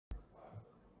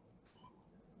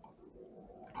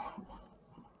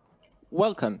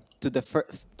Welcome to the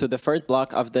third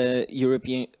block of the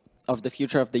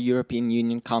Future of the European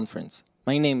Union conference.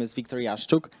 My name is Wiktor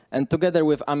Jaszczuk, and together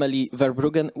with Amelie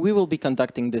Verbruggen, we will be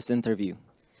conducting this interview.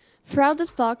 Throughout this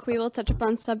block, we will touch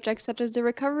upon subjects such as the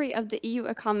recovery of the EU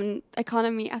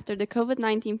economy after the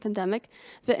COVID-19 pandemic,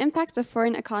 the impacts of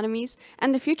foreign economies,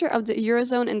 and the future of the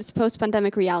Eurozone in this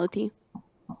post-pandemic reality.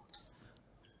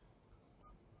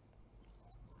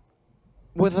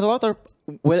 With a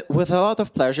lot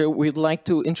of pleasure, we'd like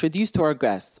to introduce to our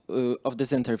guest of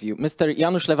this interview, Mr.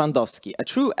 Janusz Lewandowski, a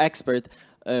true expert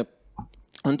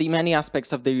on the many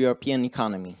aspects of the European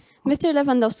economy. Mr.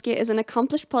 Lewandowski is an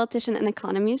accomplished politician and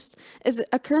economist, is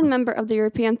a current member of the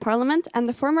European Parliament, and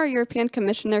the former European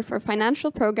Commissioner for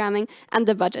Financial Programming and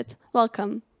the Budget.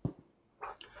 Welcome.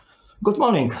 Good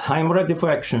morning. I'm ready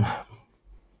for action.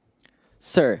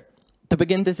 Sir, to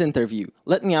begin this interview,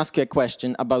 let me ask you a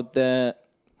question about the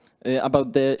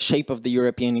shape of the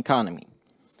European economy.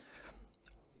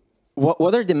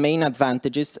 What are the main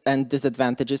advantages and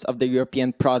disadvantages of the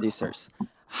European producers?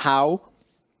 How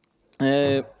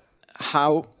may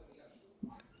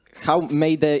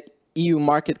the EU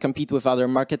market compete with other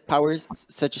market powers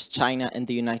such as China and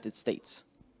the United States?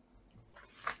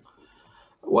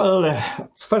 Well,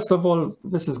 first of all,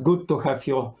 this is good to have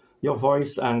your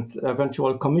voice and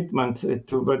eventual commitment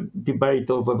to the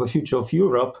debate over the future of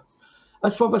Europe.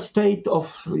 As for the state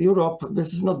of Europe,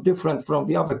 this is not different from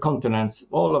the other continents.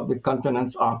 All of the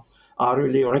continents are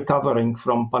really recovering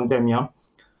from pandemic.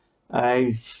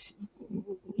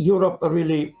 Europe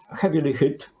really heavily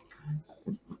hit.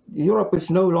 Europe is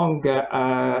no longer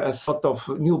a sort of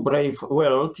new brave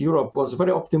world. Europe was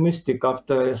very optimistic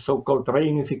after so-called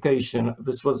reunification.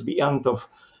 This was the end of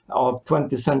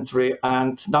 20th century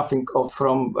and nothing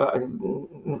from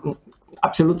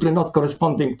absolutely not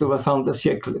corresponding to the fin de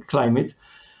siècle climate.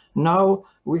 Now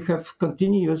we have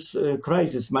continuous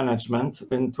crisis management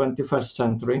in 21st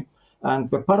century. And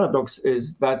the paradox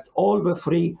is that all the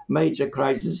three major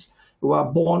crises were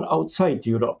born outside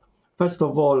Europe. First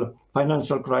of all,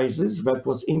 financial crisis that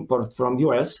was import from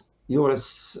US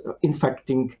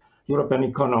infecting European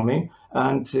economy,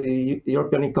 and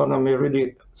European economy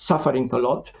really suffering a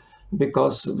lot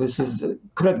because this is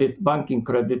banking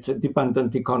credit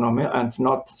dependent economy and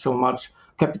not so much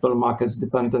capital markets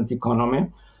dependent economy.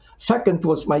 Second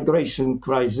was migration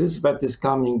crisis that is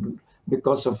coming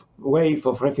because of wave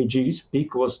of refugees.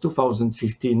 Peak was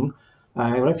 2015.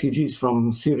 Refugees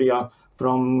from Syria,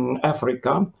 from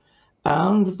Africa.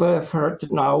 And the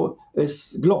third now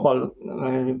is global,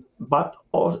 but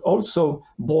also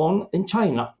born in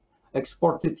China,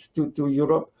 exported to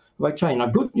Europe by China.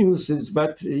 Good news is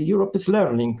that Europe is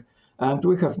learning, and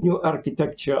we have new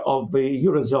architecture of the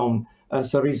Eurozone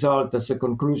as a result, as a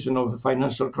conclusion of the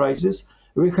financial crisis.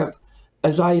 We have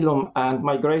asylum and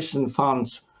migration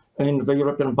funds in the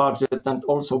European budget, and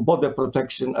also border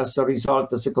protection as a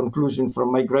result, as a conclusion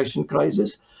from migration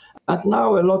crisis. And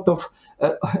now a lot of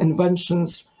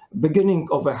inventions, beginning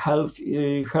of a health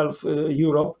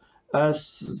Europe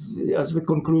as the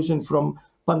conclusion from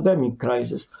pandemic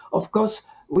crisis. Of course,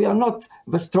 we are not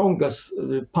the strongest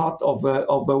part of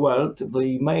the world.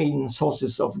 The main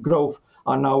sources of growth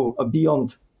are now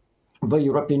beyond the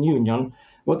European Union.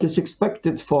 What is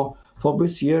expected for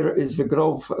this year is the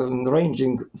growth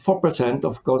ranging 4%.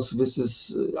 Of course, this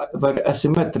is very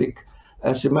asymmetric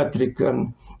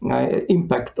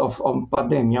impact on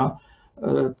pandemic.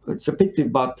 It's a pity,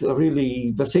 but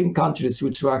really the same countries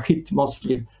which were hit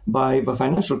mostly by the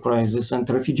financial crisis and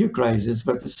refugee crisis,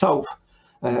 but the south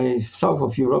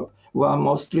of Europe were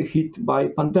mostly hit by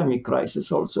pandemic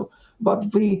crisis also.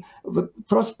 But the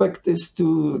prospect is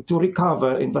to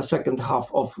recover in the second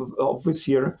half of this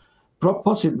year,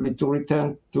 possibly to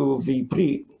return to the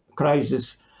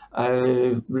pre-crisis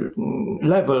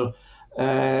level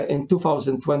in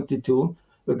 2022.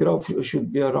 The growth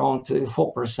should be around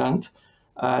 4%.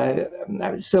 The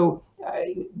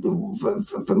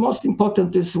most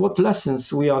important is what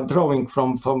lessons we are drawing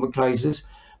from the crisis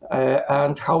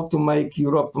and how to make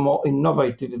Europe more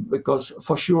innovative, because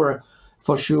for sure,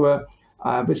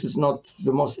 this is not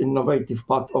the most innovative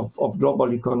part of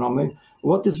global economy.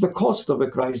 What is the cost of the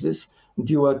crisis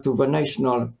due to the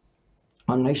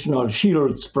national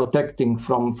shields protecting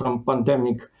from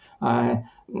pandemic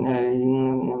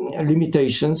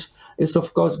limitations is,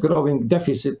 of course, growing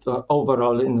deficit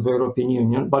overall in the European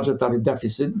Union, budgetary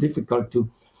deficit, difficult to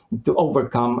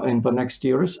overcome in the next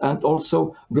years, and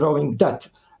also growing debt.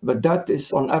 The debt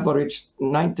is on average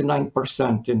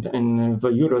 99% in the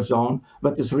Eurozone.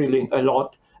 That is really a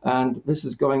lot, and this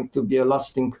is going to be a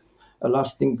lasting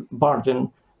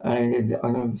burden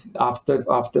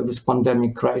after this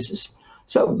pandemic crisis.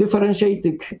 So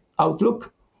differentiating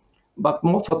outlook, but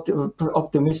more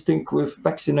optimistic with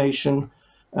vaccination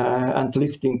and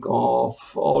lifting of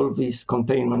all these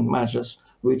containment measures,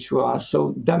 which were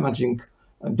so damaging,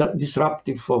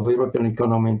 disruptive for the European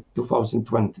economy in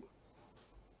 2020.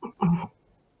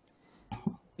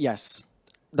 Yes,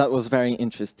 that was very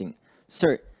interesting.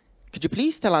 Sir, could you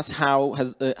please tell us how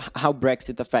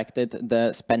Brexit affected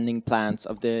the spending plans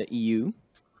of the EU?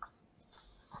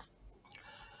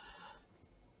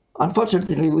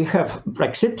 Unfortunately, we have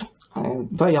Brexit.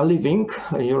 They are leaving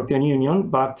the European Union,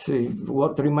 but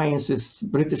what remains is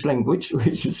British language,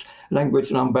 which is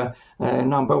language number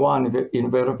one in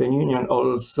the European Union.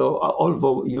 Also,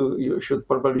 although you should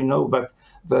probably know that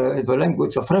the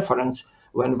language of reference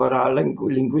when there are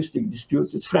linguistic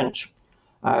disputes is French.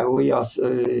 We are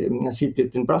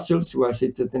seated in Brussels, we are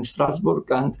seated in Strasbourg,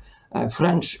 and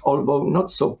French, although not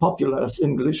so popular as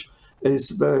English, is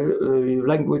the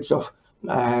language of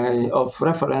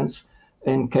reference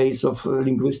in case of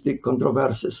linguistic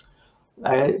controversies.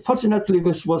 Fortunately,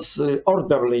 this was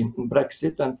orderly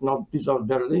Brexit and not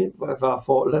disorderly,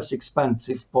 therefore less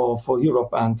expensive for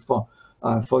Europe and for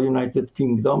United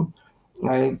Kingdom.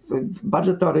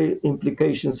 Budgetary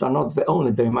implications are not the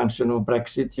only dimension of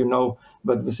Brexit. You know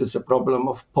that this is a problem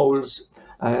of Poles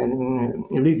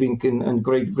living in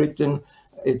Great Britain.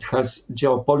 It has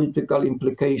geopolitical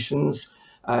implications.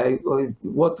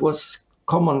 What was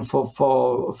common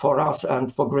for us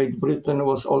and for Great Britain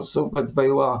was also that they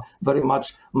were very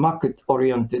much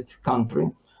market-oriented country,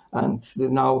 and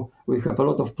now we have a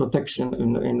lot of protection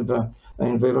in the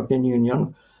European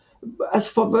Union. As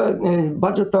for the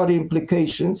budgetary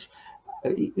implications,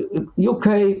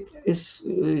 UK is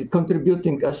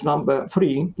contributing as number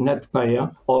 3 net payer,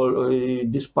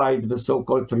 despite the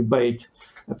so-called rebate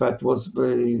that was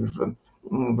the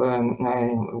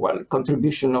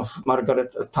contribution of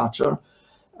Margaret Thatcher.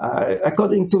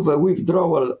 According to the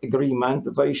withdrawal agreement,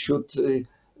 they should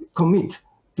commit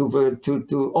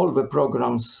to all the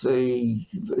programs.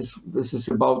 This is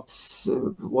about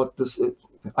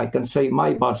I can say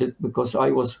my budget, because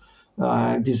I was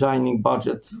designing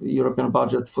European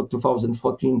budget for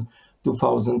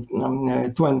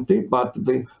 2014-2020, but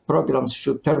the programs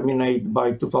should terminate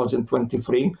by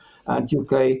 2023, and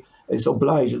UK is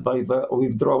obliged by the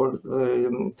withdrawal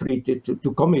treaty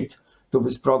to commit to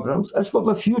these programs. As for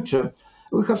the future,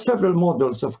 we have several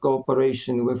models of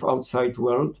cooperation with outside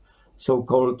world,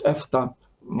 so-called EFTA,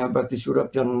 that is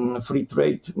European Free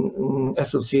Trade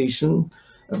Association,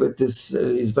 that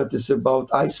is about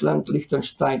Iceland,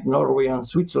 Liechtenstein, Norway, and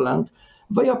Switzerland.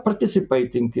 They are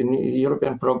participating in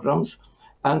European programs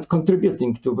and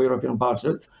contributing to the European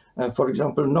budget. For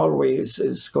example, Norway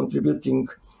is contributing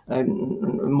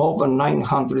more than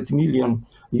 900 million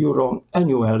euro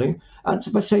annually. And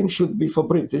the same should be for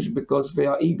British, because they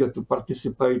are eager to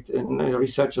participate in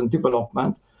research and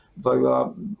development. They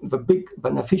are the big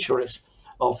beneficiaries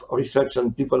of research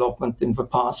and development in the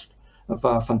past, of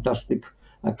a fantastic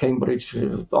Cambridge,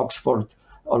 Oxford,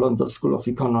 or London School of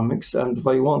Economics, and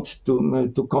they want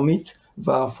to commit,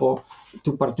 therefore,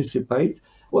 to participate.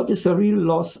 What is a real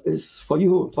loss is for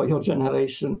you, for your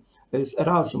generation, is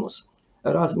Erasmus.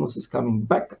 Erasmus is coming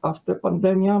back after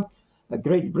pandemic.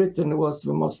 Great Britain was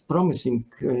the most promising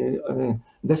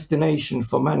destination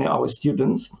for many of our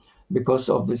students because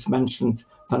of this mentioned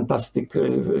fantastic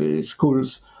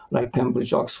schools like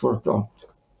Cambridge, Oxford,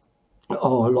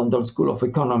 or London School of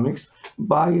Economics.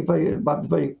 But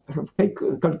they have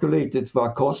calculated their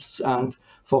costs, and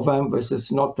for them this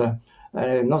is not a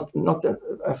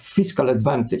fiscal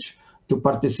advantage to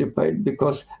participate,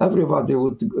 because everybody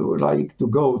would like to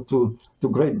go to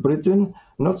Great Britain.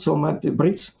 Not so many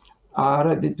Brits are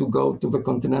ready to go to the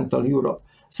continental Europe.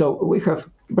 So we have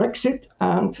Brexit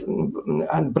and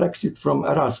Brexit from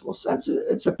Erasmus.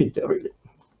 It's a pity, really.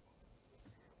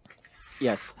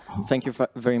 Yes, thank you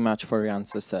very much for your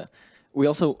answer, sir. We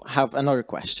also have another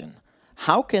question.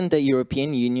 How can the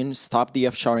European Union stop the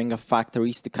offshoring of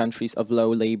factories to countries of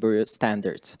low labor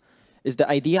standards? Is the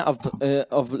idea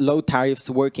of low tariffs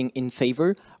working in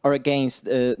favor or against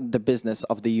the business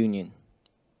of the Union?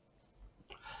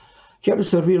 Here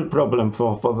is a real problem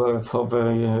for the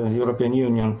European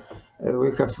Union.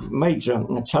 We have major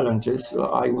challenges.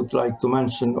 I would like to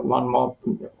mention one more,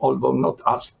 although not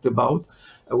asked about.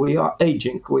 We are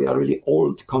aging. We are a really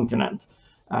old continent.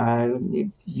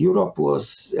 Europe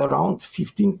was around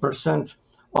 15%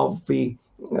 of the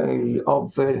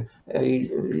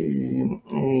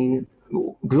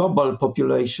global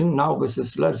population. Now this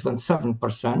is less than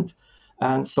 7%,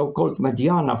 and so-called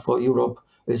mediana for Europe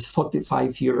is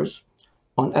 45 years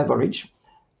on average.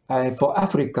 For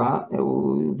Africa,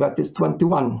 that is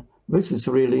 21 This is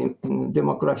really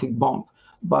demographic bomb.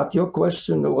 But your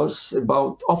question was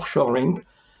about offshoring,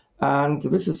 and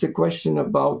this is a question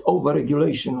about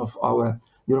overregulation of our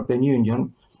European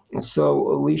Union.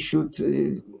 So we should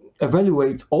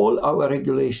evaluate all our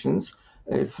regulations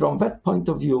from that point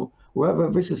of view, whether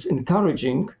this is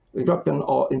encouraging European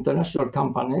or international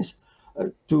companies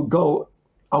to go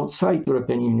outside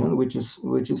European Union, which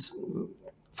is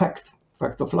fact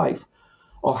of life,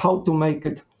 or how to make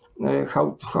it,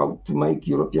 how to make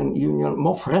European Union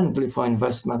more friendly for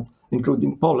investment,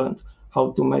 including Poland,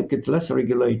 how to make it less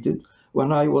regulated.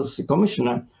 When I was a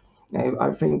commissioner,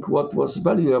 I think what was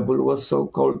valuable was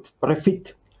so-called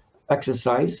refit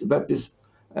exercise, that is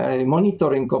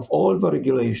monitoring of all the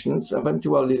regulations,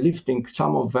 eventually lifting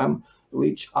some of them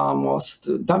which are most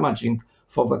damaging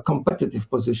for the competitive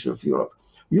position of Europe.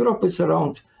 Europe is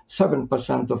around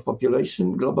 7% of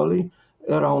population globally,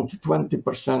 around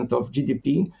 20% of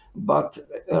GDP, but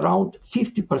around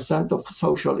 50% of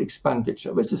social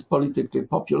expenditure. This is politically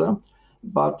popular,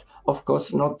 but of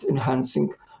course not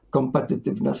enhancing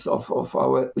competitiveness of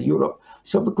our Europe.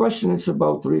 So the question is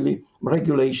about really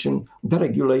regulation,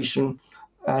 deregulation,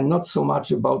 and not so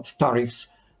much about tariffs,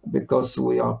 because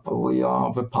we are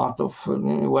the part of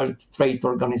World Trade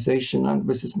Organization, and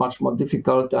this is much more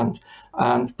difficult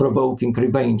and provoking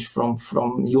revenge from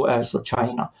US or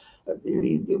China.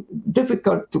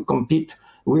 Difficult to compete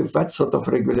with that sort of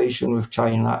regulation with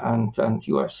China and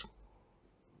US.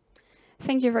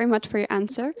 Thank you very much for your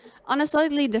answer. On a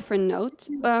slightly different note,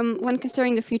 when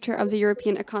considering the future of the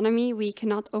European economy, we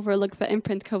cannot overlook the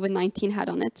imprint COVID-19 had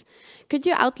on it. Could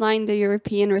you outline the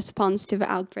European response to the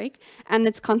outbreak and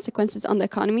its consequences on the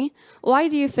economy? Why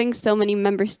do you think so many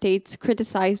member states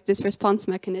criticized this response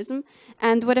mechanism?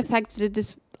 And what effects did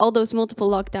all those multiple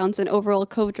lockdowns and overall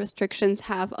COVID restrictions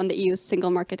have on the EU's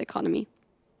single market economy?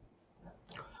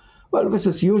 Well, this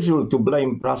is usual to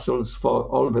blame Brussels for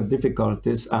all the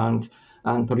difficulties and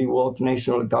reward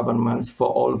national governments for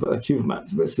all the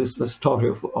achievements. This is the story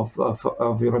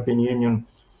of European Union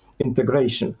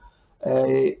integration.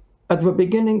 At the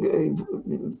beginning,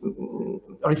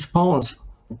 response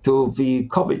to the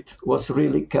COVID was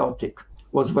really chaotic,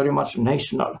 was very much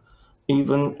national,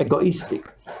 even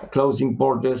egoistic, closing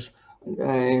borders,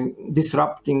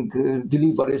 disrupting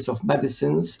deliveries of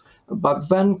medicines. But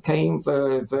then came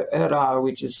the era,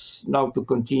 which is now to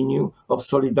continue, of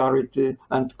solidarity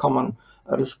and common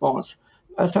response.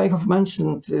 As I have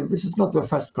mentioned, this is not the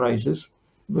first crisis.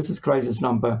 This is crisis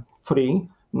number 3.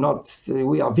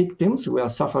 We are victims, we are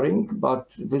suffering,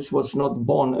 but this was not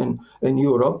born in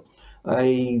Europe.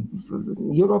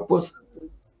 Europe was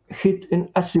hit in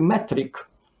asymmetric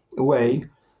way.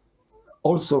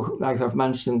 Also, I have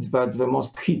mentioned that the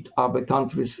most hit are the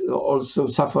countries also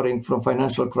suffering from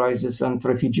financial crisis and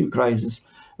refugee crisis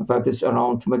that is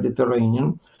around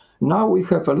Mediterranean. Now we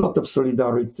have a lot of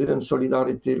solidarity and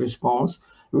solidarity response.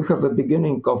 We have a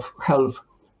beginning of Health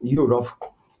Europe,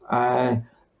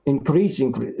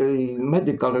 increasing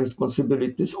medical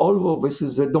responsibilities, although this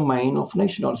is the domain of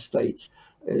national states.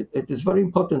 It is very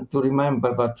important to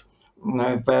remember that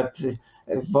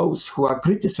those who are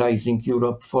criticizing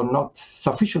Europe for not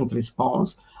sufficient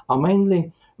response are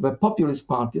mainly the populist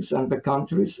parties and the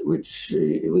countries which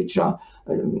are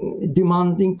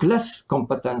demanding less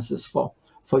competences for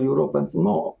Europe and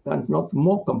not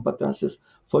more competences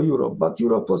for Europe. But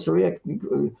Europe was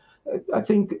reacting. I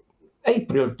think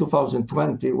April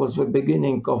 2020 was the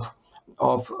beginning of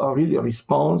a really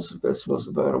response.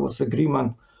 There was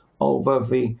agreement over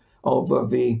the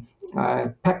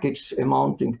package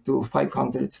amounting to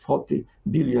 540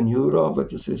 billion euro.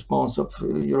 That is response of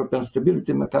European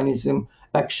Stability Mechanism,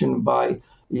 action by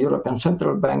European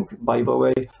Central Bank. By the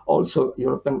way, also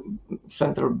European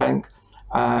Central Bank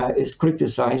is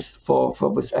criticized for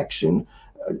this action.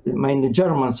 Mainly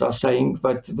Germans are saying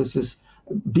that this is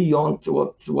beyond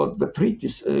what the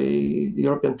treaties,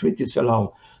 European treaties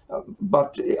allow.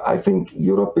 But I think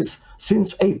Europe is,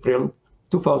 since April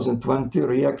 2020,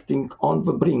 reacting on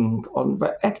the brink, on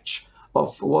the edge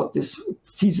of what is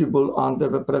feasible under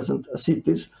the present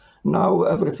cities. Now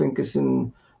everything is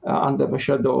under the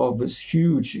shadow of this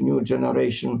huge new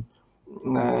generation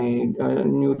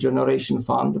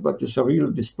fund, that is a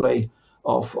real display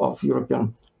of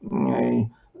European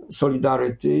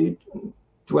solidarity.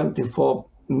 24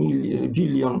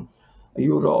 billion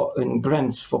euro in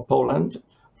grants for Poland,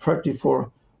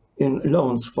 34 in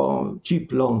loans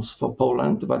cheap loans for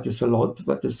Poland. That is a lot.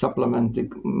 That is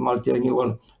supplementing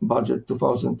multi-annual budget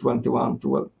 2021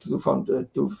 to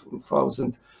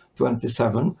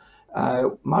 2027.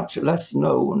 Much less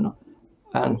known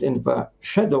And in the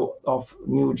shadow of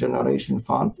New Generation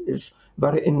Fund is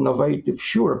very innovative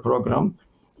SURE program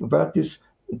that is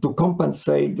to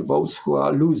compensate those who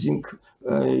are losing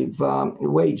the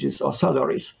wages or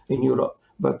salaries in Europe.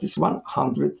 That is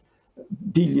 100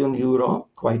 billion euro,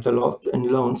 quite a lot, in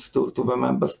loans to the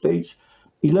member states,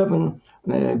 11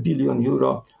 billion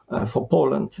euro for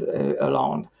Poland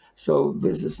alone. So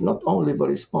this is not only the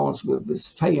response with this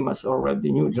famous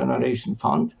already New Generation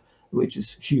Fund, which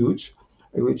is huge,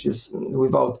 which is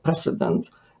without precedent,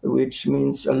 which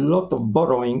means a lot of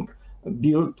borrowing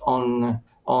built on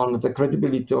the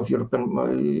credibility of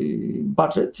European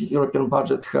budget. European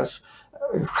budget has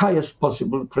highest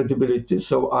possible credibility,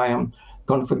 so I am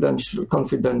confident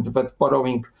that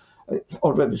borrowing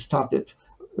already started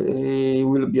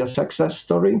will be a success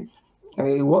story.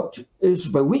 What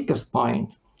is the weakest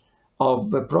point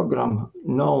of the program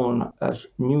known as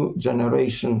New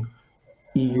Generation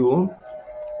EU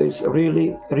is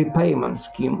really repayment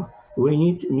scheme. We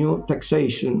need new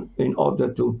taxation in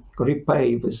order to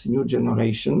repay this new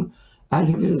generation. And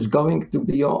this is going to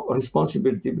be your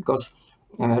responsibility because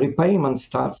repayment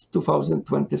starts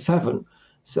 2027.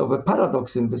 So the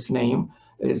paradox in this name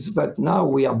is that now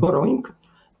we are borrowing,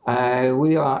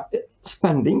 we are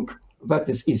spending, that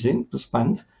is easy to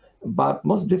spend, but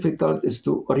most difficult is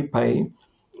to repay.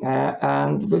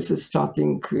 And this is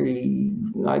starting,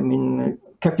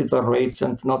 capital rates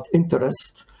and not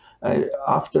interest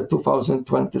after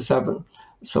 2027.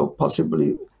 So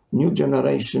possibly New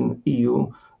Generation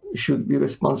EU should be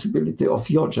responsibility of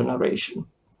your generation.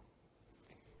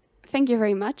 Thank you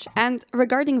very much. And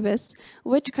regarding this,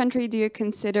 which country do you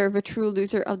consider the true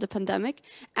loser of the pandemic,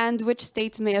 and which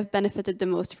state may have benefited the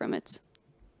most from it?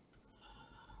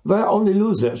 There are only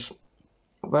losers.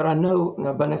 There are no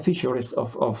beneficiaries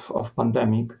of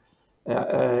pandemic.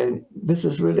 This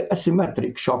is really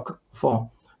asymmetric shock for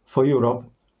Europe.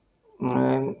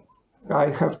 I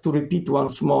have to repeat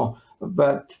once more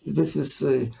that this is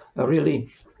really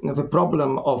the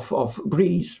problem of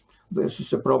Greece. This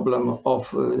is a problem of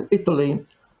Italy,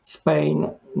 Spain,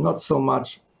 not so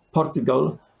much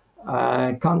Portugal,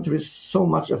 countries so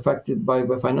much affected by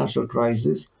the financial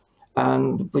crisis.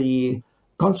 And the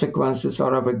consequences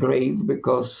are rather grave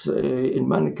because in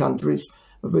many countries,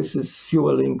 this is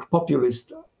fueling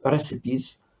populist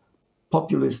recipes,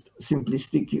 populist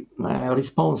simplistic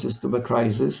responses to the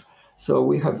crisis. So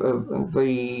we have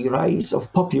the rise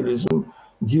of populism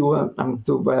due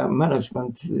to the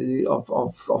management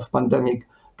of pandemic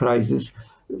crisis.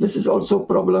 This is also a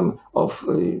problem of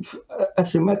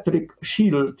asymmetric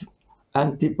shield,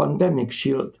 anti-pandemic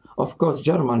shield. Of course,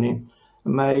 Germany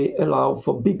may allow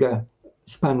for bigger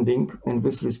spending in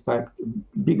this respect,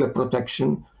 bigger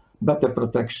protection, better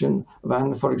protection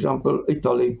than, for example,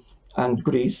 Italy and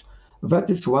Greece. That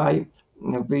is why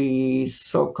the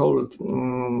so-called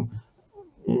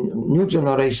New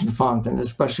Generation Fund, and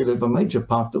especially the major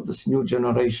part of this New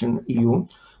Generation EU,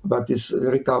 that is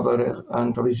Recovery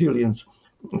and Resilience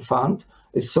Fund,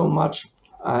 is so much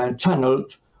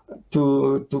channeled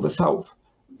to the south.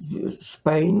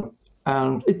 Spain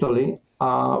and Italy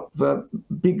are the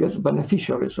biggest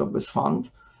beneficiaries of this fund,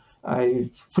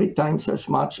 3 times as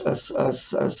much as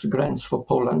grants for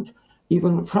Poland.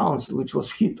 Even France, which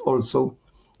was hit also,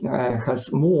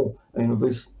 has more in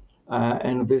this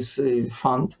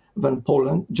fund than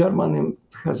Poland. Germany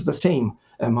has the same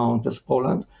amount as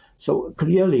Poland. So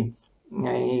clearly,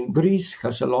 Greece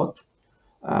has a lot.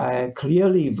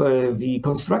 Clearly, the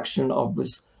construction of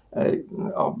this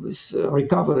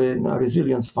Recovery and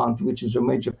Resilience Fund, which is a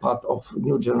major part of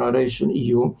New Generation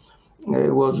EU,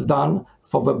 was done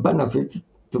for the benefit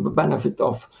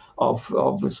of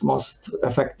this most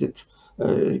affected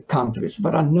countries.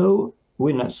 There are no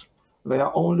winners. There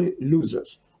are only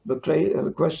losers.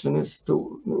 The question is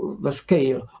to the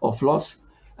scale of loss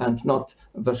and not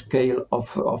the scale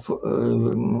of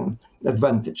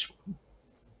advantage.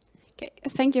 Okay,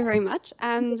 thank you very much.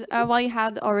 And while you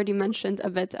had already mentioned a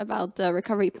bit about the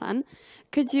recovery plan,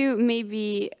 could you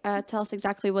maybe tell us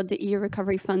exactly what the EU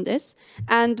Recovery Fund is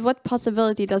and what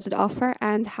possibility does it offer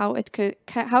and how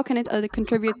can it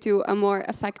contribute to a more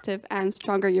effective and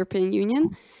stronger European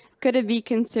Union? Could it be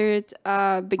considered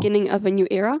a beginning of a new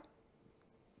era?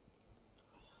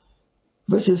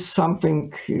 This is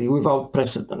something without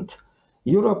precedent.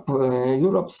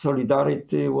 Europe's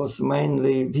solidarity was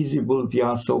mainly visible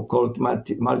via so-called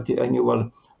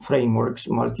multi-annual frameworks,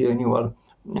 multi-annual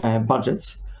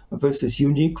budgets. This is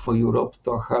unique for Europe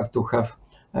to have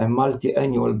a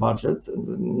multi-annual budget.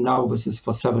 Now this is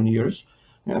for 7 years.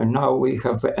 Now we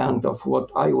have the end of what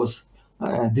I was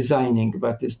designing,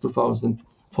 that is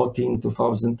 2014,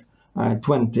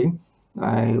 2020.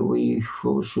 We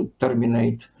should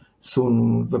terminate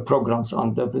soon the programs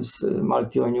under this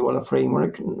multi-annual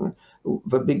framework.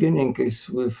 The beginning is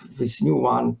with this new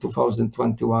one,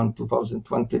 2021,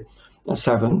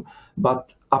 2027.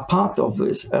 But a part of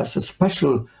this, as a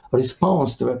special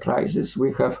response to a crisis,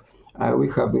 we have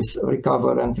this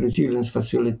Recovery and Resilience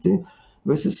Facility.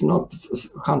 This is not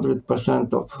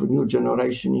 100% of New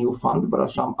Generation EU fund, but are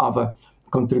some other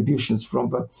contributions from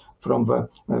the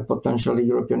potential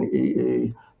European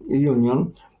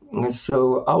Union.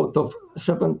 So out of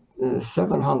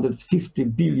 750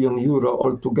 billion euro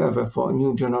altogether for a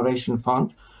New Generation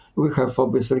Fund, we have for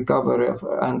this Recovery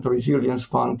and Resilience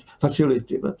Fund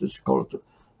facility that is called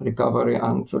Recovery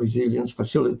and Resilience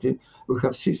Facility. We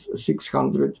have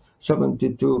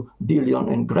 672 billion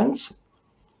in grants,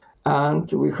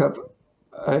 and we have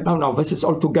no, this is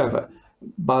all together.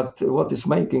 But what is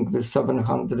making this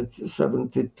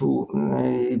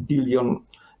 772 billion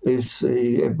is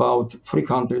about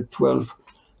 312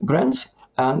 grants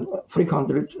and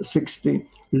 360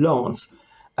 loans.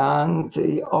 And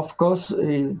of course,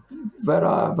 there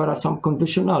are some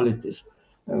conditionalities.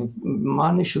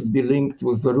 Money should be linked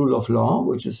with the rule of law,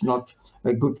 which is not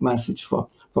a good message for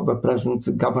the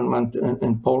present government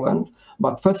in Poland.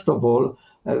 But first of all,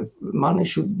 money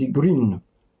should be green.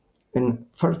 In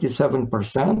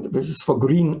 37%, this is for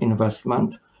green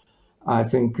investment. I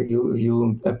think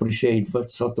you appreciate that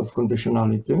sort of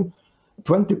conditionality.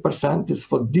 20% is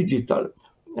for digital.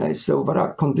 So there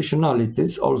are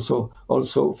conditionalities also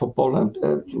for Poland,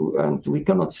 and we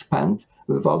cannot spend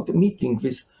without meeting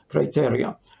this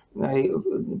criteria.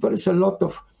 There is a lot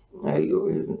of,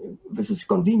 this is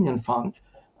convenient fund.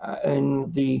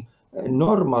 In the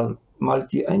normal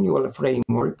multi-annual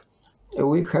framework,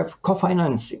 we have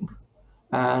co-financing.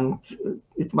 And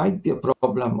it might be a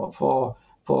problem for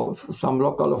some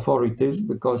local authorities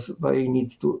because they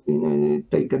need to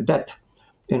take a debt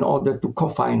in order to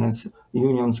co-finance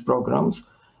unions programs.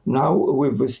 Now,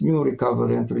 with this new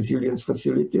Recovery and Resilience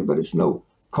Facility, there is no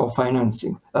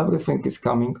co-financing. Everything is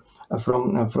coming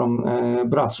from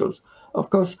Brussels. Of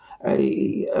course,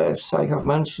 as I have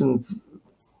mentioned,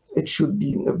 it should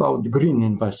be about green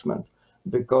investment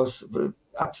because the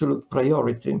absolute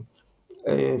priority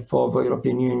for the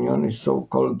European Union is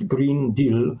so-called Green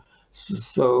Deal.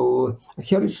 So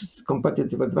here is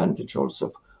competitive advantage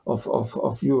also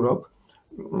of Europe.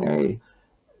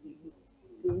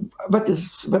 That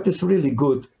is really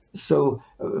good. So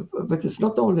that is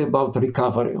not only about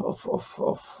recovery of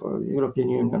European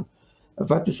Union,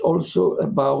 that is also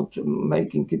about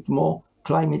making it more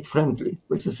climate friendly,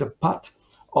 which is a part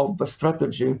of the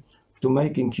strategy to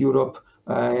making Europe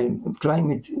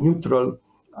climate neutral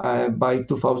by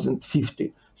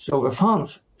 2050. So the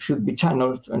funds should be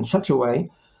channeled in such a way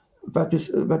that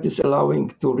is allowing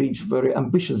to reach very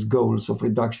ambitious goals of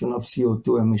reduction of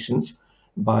CO2 emissions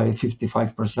by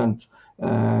 55%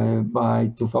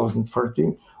 by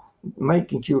 2030,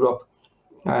 making Europe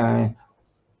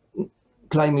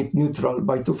climate neutral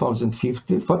by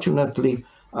 2050. Fortunately,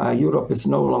 Europe is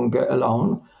no longer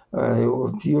alone.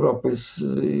 Europe is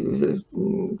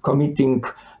committing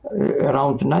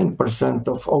around 9%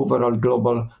 of overall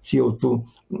global CO2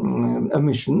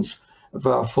 emissions.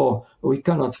 Therefore, we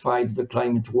cannot fight the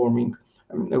climate warming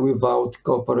without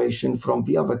cooperation from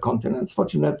the other continents.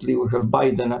 Fortunately, we have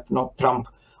Biden and not Trump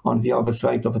on the other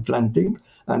side of Atlantic,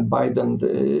 and Biden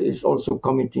is also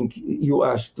committing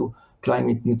US to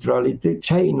climate neutrality.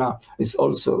 China is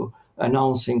also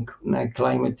announcing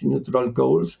climate neutral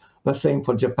goals. The same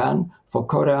for Japan, for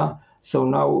Korea. So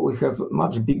now we have a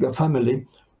much bigger family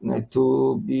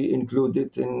to be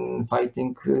included in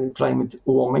fighting climate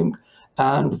warming.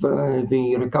 And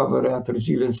the Recovery and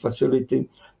Resilience Facility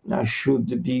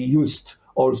should be used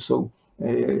also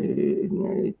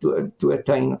to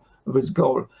attain this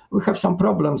goal. We have some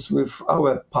problems with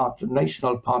our part,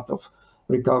 national part of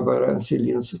Recovery and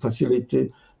Resilience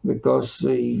Facility, because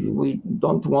we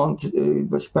don't want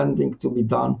the spending to be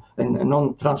done in a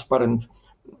non-transparent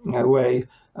way,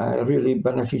 really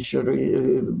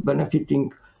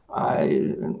benefiting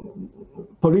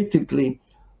politically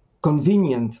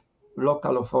convenient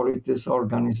local authorities,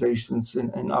 organizations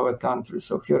in our country.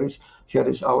 So here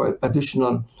is our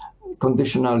additional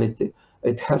conditionality.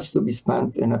 It has to be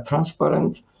spent in a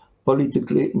transparent,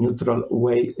 politically neutral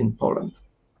way in Poland.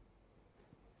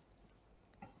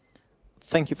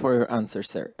 Thank you for your answer,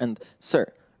 sir. And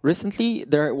sir, recently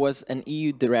there was an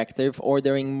EU directive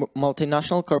ordering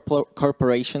multinational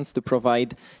corporations to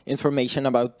provide information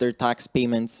about their tax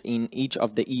payments in each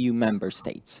of the EU member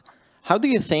states. How do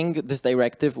you think this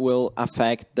directive will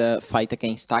affect the fight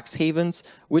against tax havens,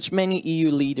 which many EU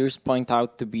leaders point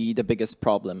out to be the biggest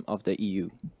problem of the EU?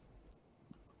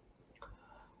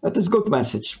 That is a good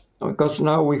message, because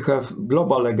now we have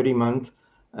global agreement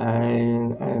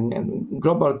and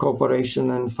global cooperation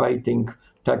in fighting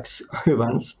tax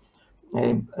havens.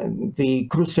 The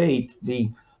crusade,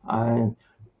 the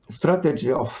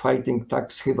strategy of fighting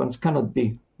tax havens cannot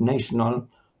be national,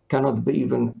 cannot be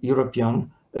even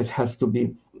European. It has to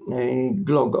be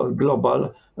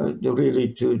global,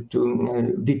 really to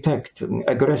detect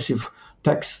aggressive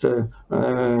text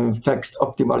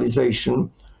optimization.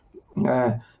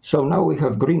 So now we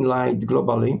have green light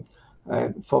globally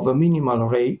for the minimal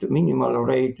rate. Minimal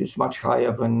rate is much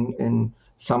higher than in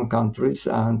some countries,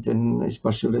 and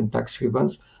especially in tax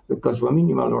havens, because the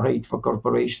minimal rate for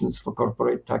corporations, for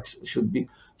corporate tax, should be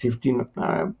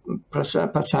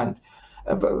 15%.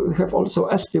 We have also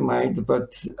estimated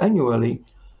that annually,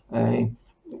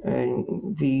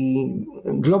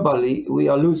 globally, we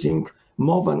are losing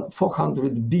more than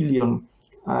 $400 billion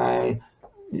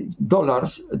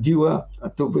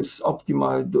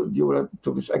due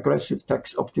to this aggressive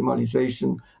tax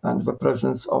optimization and the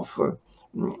presence of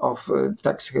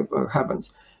tax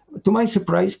havens. To my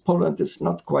surprise, Poland is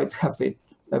not quite happy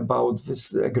about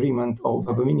this agreement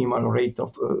over the minimal rate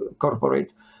of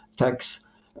corporate tax,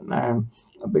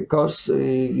 because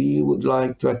we would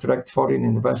like to attract foreign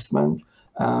investment,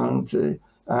 and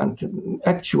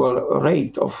actual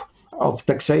rate of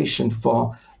taxation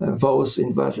for those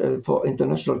for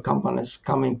international companies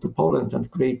coming to Poland and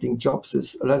creating jobs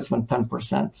is less than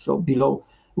 10%. So below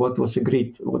what was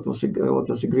agreed. What was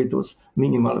agreed was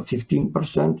minimal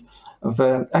 15%.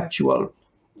 The actual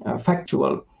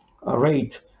factual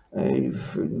rate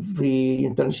the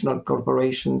international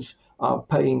corporations are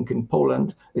paying in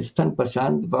Poland is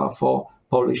 10%. Therefore,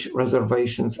 Polish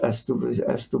reservations as to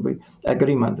the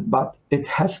agreement, but it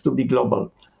has to be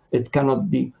global. It cannot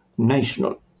be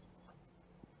national.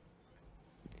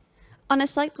 On a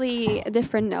slightly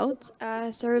different note,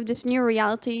 sort of this new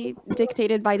reality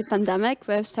dictated by the pandemic,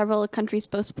 with several countries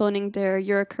postponing their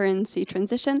euro currency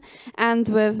transition and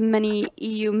with many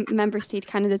EU member state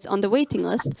candidates on the waiting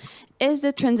list, is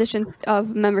the transition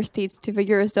of member states to the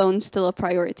eurozone still a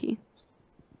priority?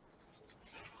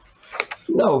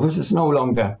 No, this is no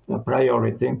longer a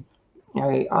priority.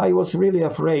 I was really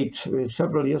afraid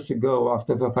several years ago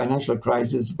after the financial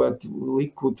crisis, but we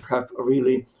could have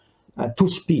really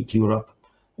two-speed Europe,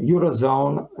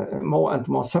 Eurozone more and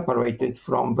more separated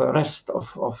from the rest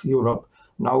of Europe.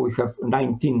 Now we have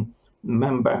 19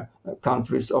 member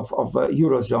countries of the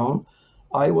Eurozone.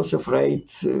 I was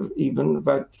afraid even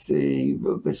that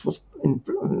this was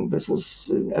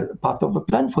part of the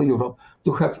plan for Europe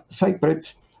to have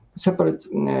separate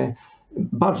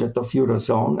budget of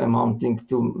Eurozone amounting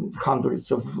to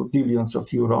hundreds of billions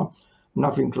of euro.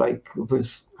 Nothing like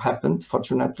this happened,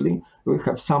 fortunately. We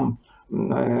have some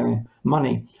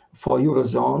money for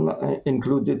Eurozone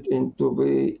included into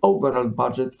the overall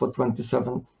budget for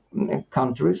 27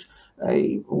 countries.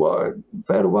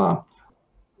 There were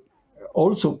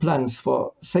also plans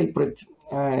for separate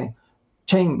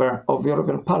chamber of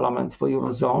European Parliament for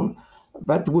Eurozone.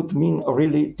 That would mean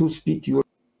really two-speed Europe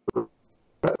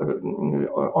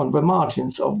on the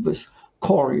margins of this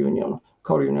core union.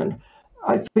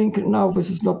 I think now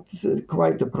this is not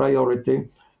quite a priority.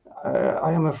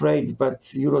 I am afraid that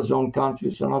Eurozone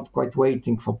countries are not quite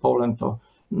waiting for Poland or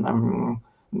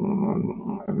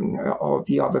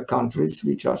the other countries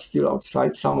which are still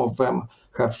outside. Some of them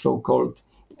have so-called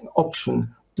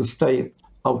option to stay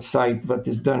outside, that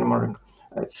is Denmark.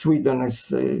 Sweden is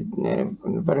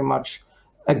very much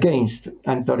against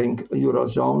entering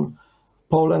Eurozone.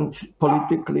 Poland,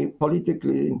 politically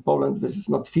in Poland, this is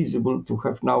not feasible to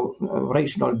have now a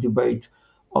rational debate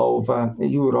over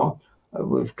euro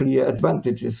with clear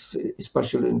advantages,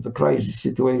 especially in the crisis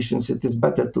situations. It is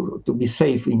better to be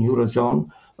safe in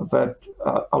Eurozone than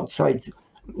outside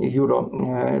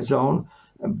Eurozone.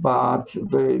 But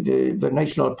the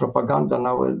national propaganda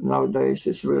nowadays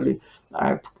is really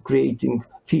creating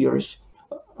fears.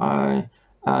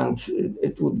 And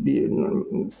it would be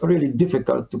really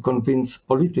difficult to convince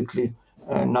politically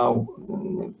now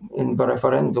in the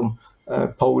referendum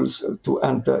polls to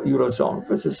enter Eurozone.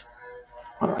 This is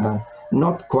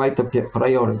not quite a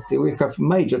priority. We have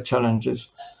major challenges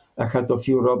ahead of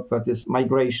Europe, that is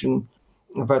migration,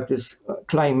 that is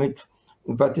climate,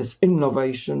 that is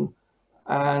innovation,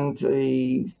 and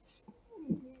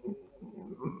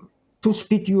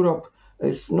two-speed Europe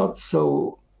is not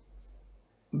so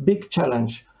big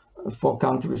challenge for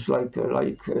countries like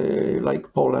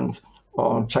Poland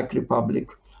or Czech Republic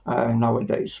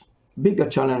nowadays. bigger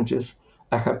challenges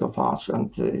ahead of us,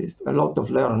 and a lot of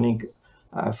learning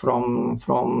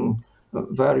from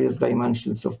various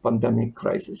dimensions of pandemic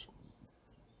crisis.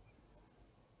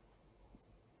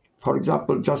 For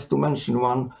example, just to mention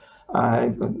one,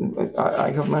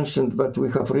 I have mentioned that we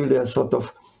have really a sort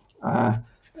of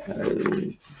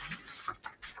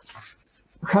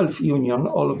health union,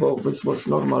 although this was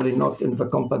normally not in the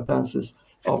competences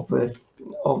of the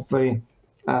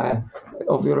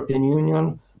European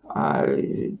Union.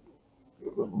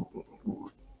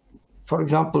 For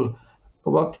example,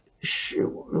 what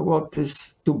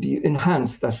is to be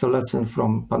enhanced as a lesson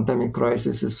from pandemic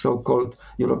crisis is so-called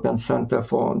European Center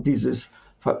for Disease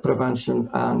Prevention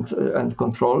and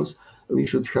Controls. We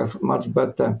should have much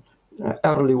better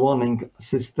early warning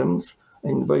systems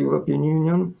in the European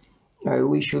Union.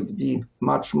 We should be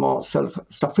much more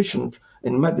self-sufficient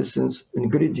in medicines,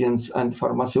 ingredients, and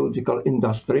pharmaceutical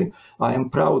industry. I am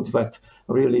proud that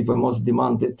really the most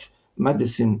demanded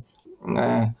medicine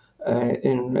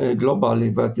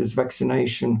globally, that is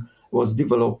vaccination, was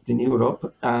developed in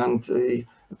Europe, and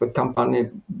the company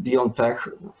BioNTech,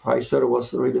 Pfizer,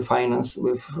 was really financed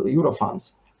with Euro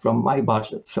funds from my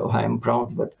budget. So I am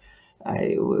proud that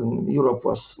Europe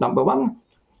was number one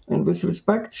in this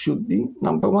respect, should be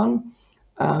number one.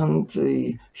 And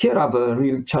here are the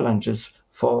real challenges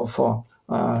for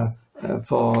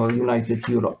United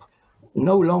Europe.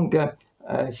 No longer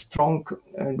a strong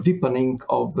deepening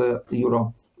of the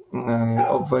Eurozone.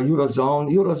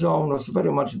 Eurozone was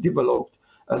very much developed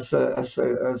as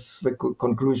the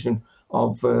conclusion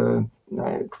of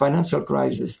financial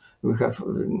crisis. We have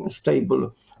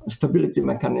stability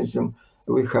mechanism.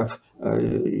 We have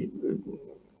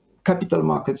capital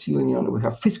markets union. We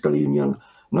have fiscal union.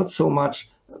 Not so much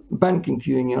banking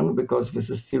union, because this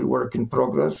is still work in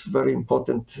progress. Very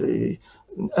important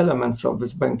elements of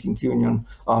this banking union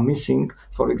are missing.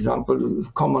 For example,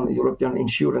 common European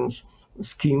insurance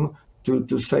scheme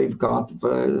to safeguard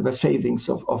the savings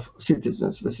of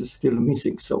citizens. This is still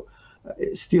missing. So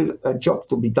still a job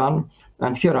to be done.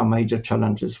 And here are major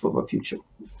challenges for the future.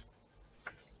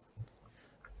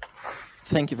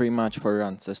 Thank you very much for your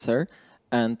answer, sir.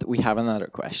 And we have another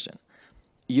question.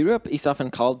 Europe is often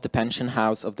called the pension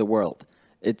house of the world.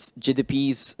 Its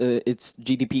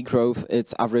GDP growth,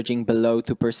 it's averaging below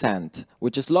 2%,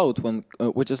 which is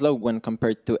low when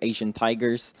compared to Asian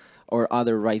tigers or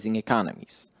other rising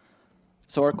economies.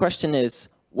 So our question is,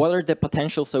 what are the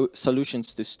potential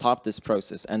solutions to stop this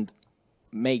process and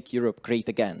make Europe great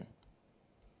again?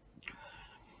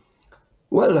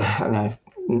 Well,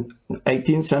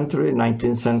 18th century,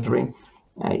 19th century,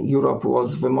 Europe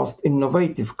was the most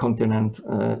innovative continent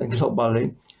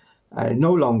globally.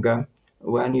 No longer,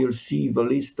 when you see the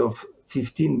list of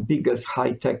 15 biggest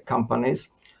high-tech companies,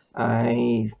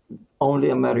 only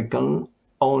American,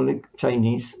 only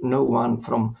Chinese, no one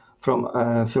from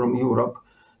Europe.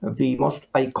 The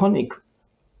most iconic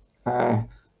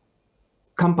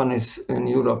companies in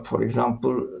Europe, for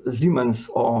example, Siemens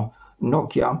or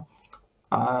Nokia,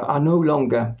 are no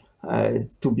longer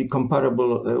to be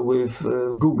comparable with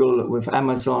Google, with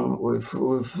Amazon,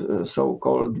 with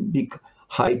so-called big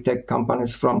high-tech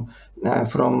companies from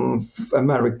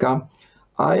America.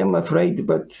 I am afraid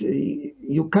that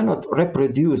you cannot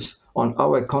reproduce on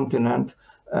our continent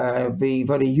the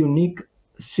very unique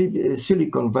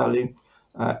Silicon Valley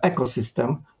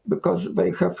ecosystem, because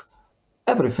they have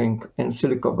everything in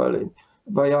Silicon Valley.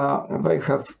 They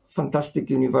have fantastic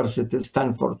universities,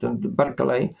 Stanford and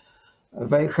Berkeley.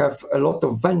 They have a lot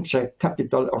of venture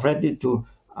capital ready to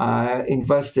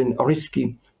invest in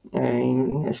risky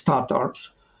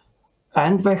startups,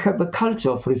 and they have a culture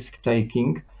of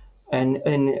risk-taking. And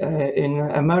in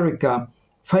America,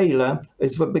 failure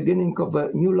is the beginning of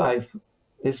a new life.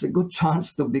 It's a good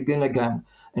chance to begin again.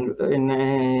 And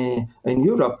in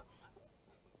Europe,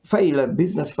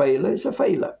 business failure is a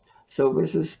failure. So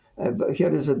this is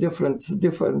here is a difference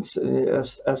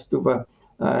as to the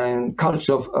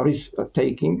culture of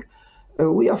risk-taking.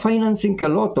 We are financing a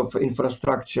lot of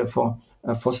infrastructure for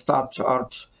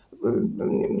startups.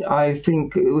 I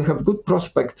think we have good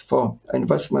prospect for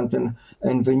investment in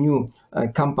the new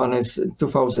companies in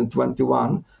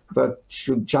 2021 that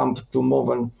should jump to more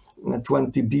than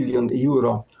 20 billion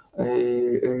euro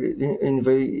in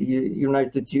the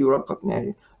United Europe.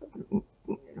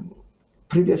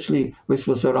 Previously, this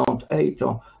was around 8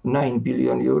 or 9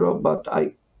 billion euro, but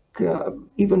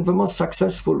even the most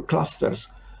successful clusters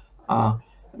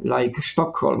like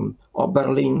Stockholm or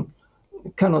Berlin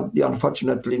cannot be,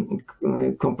 unfortunately,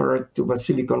 compared to the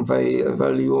Silicon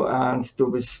Valley and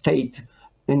to the state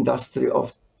industry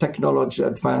of technology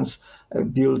advance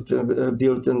built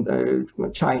in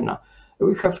China.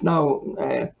 We have now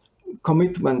a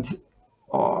commitment,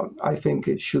 or I think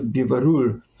it should be the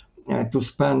rule, to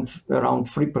spend around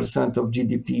 3% of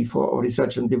GDP for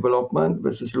research and development.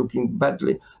 This is looking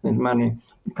badly in many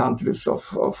countries of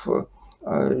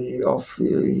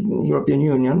European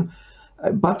Union.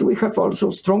 But we have also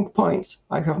strong points.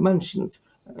 I have mentioned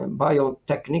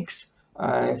biotechnics,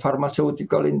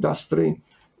 pharmaceutical industry.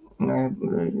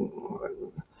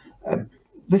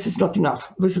 This is not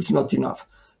enough. This is not enough.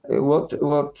 What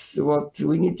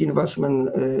we need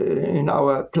investment in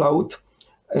our cloud,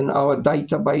 in our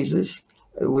databases,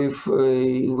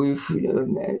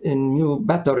 in new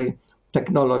battery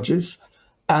technologies,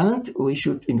 and we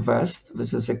should invest.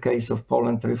 This is a case of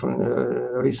Poland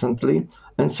recently,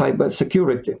 in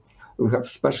cybersecurity. We have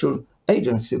special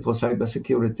agency for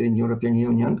cybersecurity in European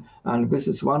Union, and this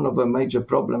is one of the major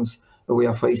problems we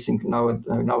are facing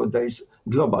nowadays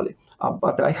globally.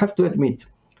 But I have to admit,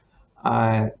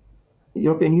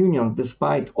 European Union,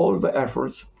 despite all the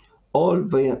efforts, all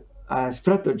the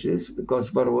strategies,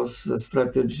 because there was a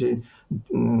strategy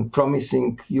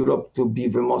promising Europe to be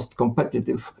the most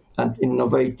competitive and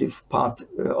innovative part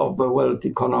of the world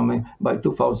economy by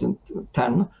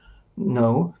 2010.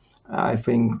 No, I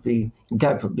think the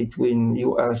gap between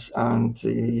US and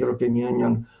the European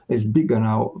Union is bigger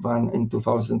now than in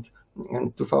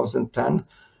 2010.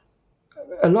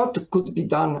 A lot could be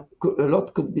done. A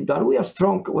lot could be done. We are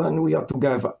strong when we are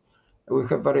together. We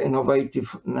have very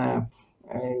innovative and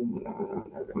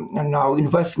now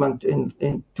investment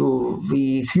into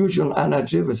the fusion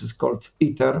energy. This is called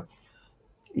ITER.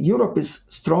 Europe is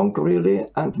strong really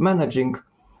and managing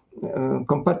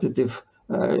competitive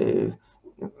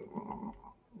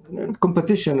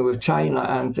competition with China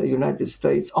and the United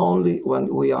States only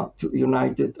when we are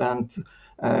united and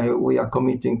we are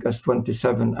committing as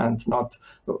 27 and not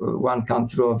one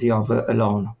country or the other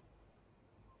alone.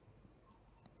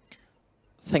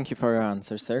 Thank you for your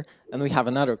answer, sir. And we have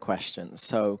another question.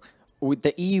 So, would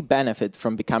the EU benefit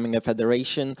from becoming a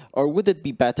federation, or would it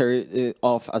be better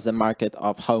off as a market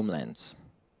of homelands?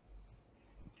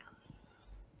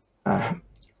 Now,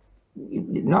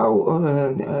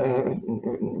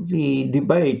 the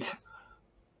debate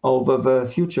over the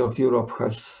future of Europe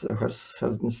has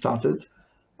been started.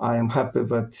 I am happy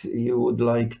that you would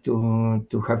like to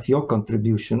have your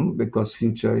contribution, because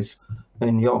future is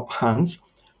in your hands.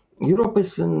 Europe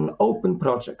is an open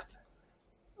project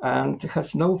and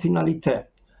has no finalité.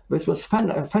 This was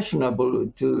fashionable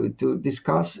to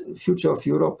discuss future of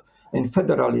Europe in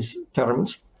federalist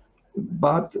terms,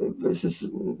 but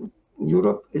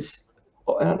Europe is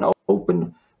an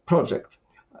open project,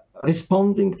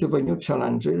 responding to the new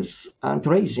challenges and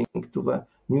raising to the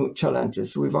new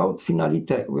challenges without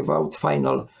finalité, without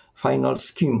final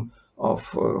scheme of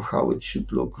how it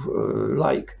should look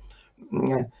like.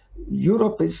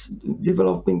 Europe is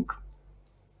developing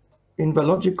in the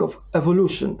logic of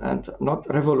evolution and not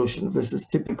revolution. This is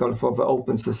typical for the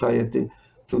open society,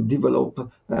 to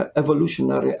develop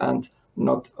evolutionary and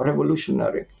not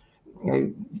revolutionary.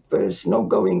 There is no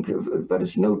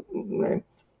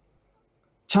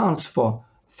chance for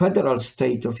federal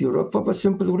state of Europe for the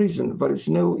simple reason there is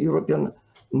no European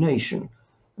nation.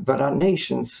 There are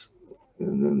nations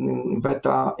that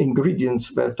are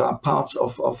ingredients, that are parts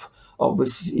of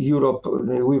this Europe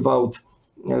without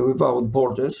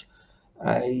borders.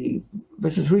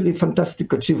 This is really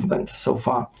fantastic achievement so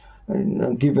far.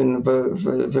 Given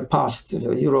the past,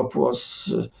 Europe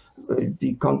was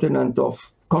the continent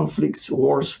of conflicts,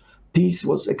 wars. Peace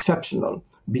was exceptional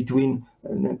between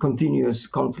continuous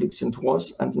conflicts and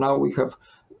wars, and now we have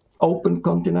open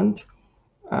continent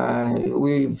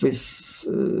with this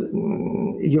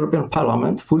European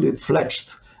Parliament, fully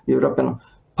fledged European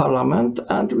Parliament,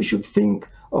 and we should think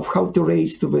of how to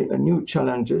raise to the new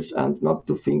challenges and not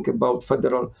to think about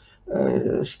federal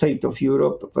state of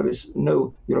Europe. There is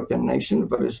no European nation.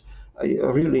 There is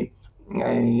really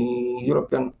a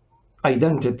European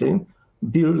identity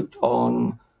built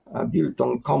on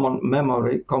common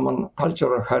memory, common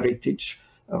cultural heritage,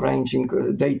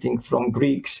 dating from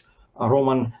Greeks,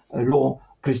 Roman law,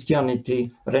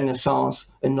 Christianity, Renaissance,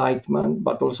 Enlightenment,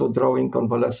 but also drawing on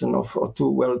the lesson of two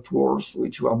world wars,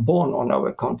 which were born on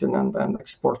our continent and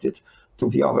exported to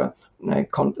the other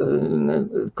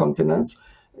continents.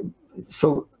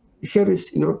 So here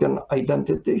is European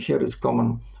identity, here is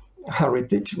common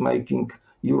heritage, making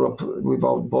Europe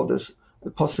without borders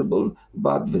possible,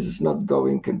 but this is not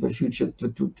going in the future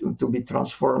to be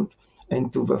transformed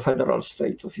into the federal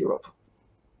state of Europe.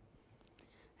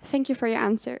 Thank you for your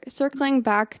answer. Circling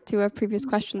back to a previous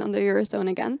question on the Eurozone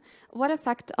again, what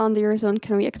effect on the Eurozone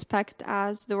can we expect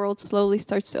as the world slowly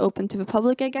starts to open to the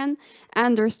public again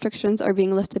and the restrictions are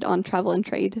being lifted on travel and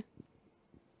trade?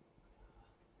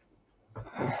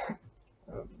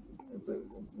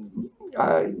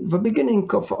 The beginning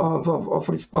of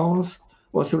response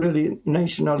was really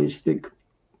nationalistic,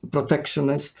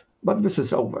 protectionist, but this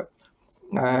is over.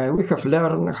 We have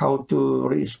learned how to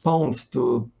respond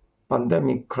to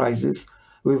pandemic crisis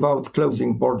without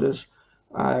closing borders.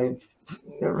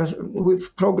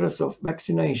 With progress of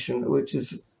vaccination, which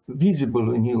is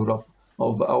visible in Europe,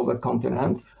 of our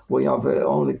continent, we are the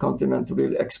only continent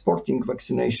really exporting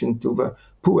vaccination to the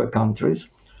poor countries.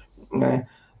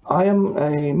 I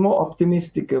am more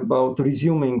optimistic about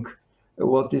resuming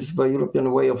what is the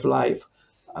European way of life.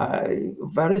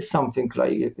 There is something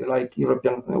like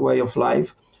European way of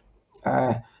life.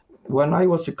 When I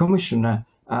was a commissioner,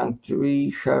 and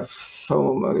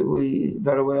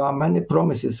there were many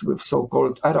promises with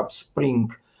so-called Arab Spring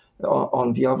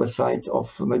on the other side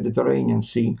of the Mediterranean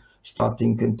Sea,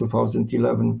 starting in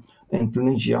 2011 in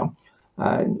Tunisia.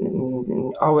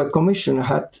 Our commission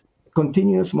had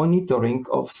continuous monitoring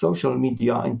of social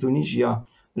media in Tunisia,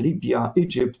 Libya,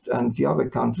 Egypt, and the other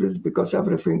countries, because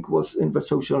everything was in the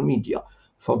social media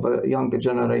for the younger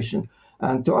generation.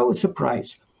 And to our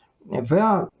surprise,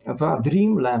 their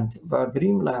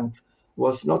dreamland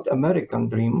was not American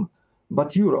dream,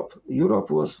 but Europe. Europe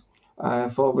was,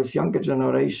 for this younger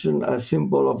generation, a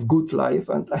symbol of good life,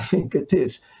 and I think it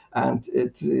is. And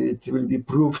it will be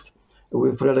proved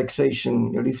with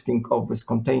relaxation, lifting of these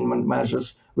containment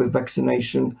measures, with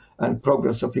vaccination and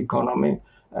progress of economy.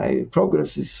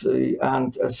 Progress is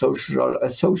and a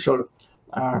social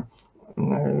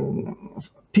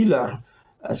pillar,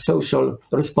 a social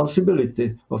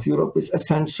responsibility of Europe is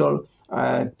essential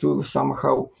to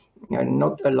somehow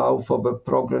not allow for the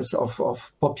progress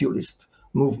of populist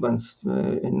movements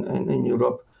in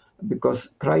Europe, because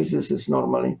crisis is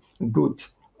normally good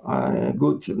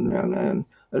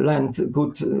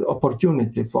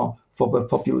opportunity for the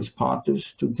populist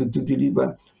parties to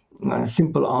deliver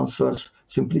simple answers,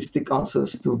 simplistic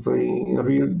answers to the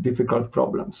real difficult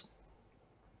problems.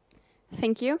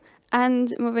 Thank you.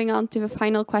 And moving on to the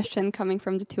final question coming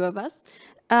from the two of us.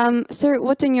 Sir,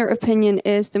 what in your opinion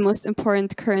is the most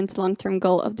important current long-term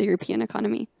goal of the European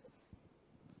economy?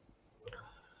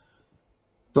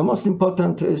 The most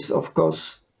important is, of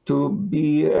course, to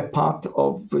be a part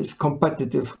of this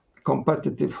competitive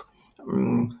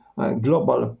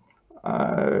global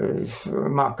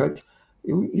market.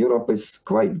 Europe is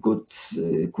quite good,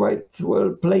 quite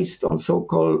well placed on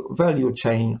so-called value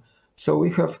chain. So we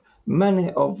have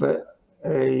many of the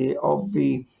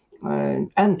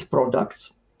end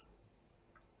products,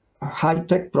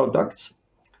 high-tech products,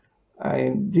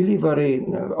 delivery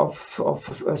of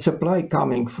supply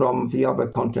coming from the other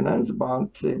continents,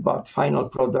 but final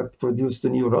product produced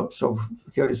in Europe. So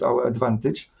here is our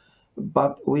advantage.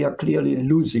 But we are clearly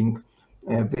losing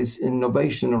this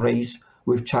innovation race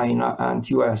with China and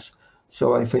US.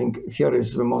 So I think here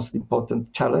is the most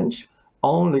important challenge,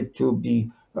 only to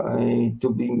be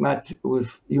met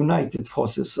with united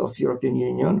forces of European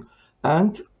Union,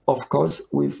 and of course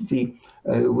with the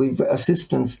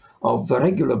assistance of the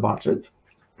regular budget,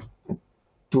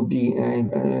 to be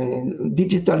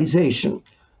digitalization.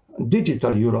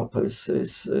 Digital Europe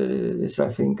is I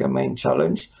think a main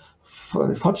challenge.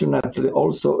 Fortunately,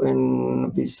 also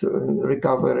in this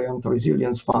recovery and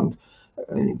resilience fund,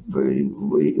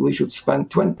 we should spend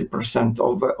 20%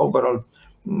 of the overall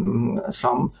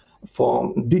sum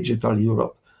for digital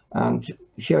Europe, and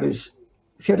here is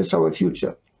our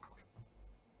future.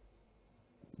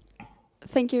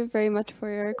 Thank you very much for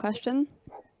your question.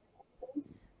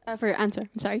 For your answer,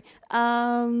 I'm sorry.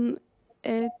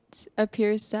 It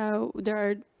appears that there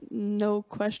are no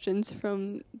questions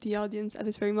from the audience at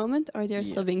this very moment, or they're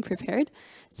still being prepared.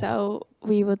 So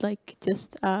we would like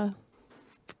just a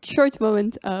short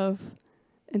moment of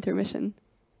intermission.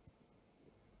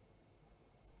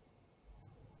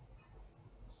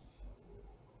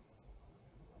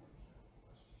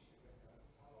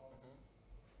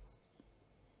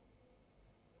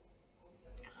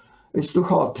 It's too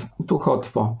hot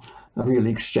for a real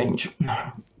exchange.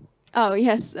 Oh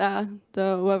yes,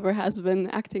 the weather has been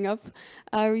acting up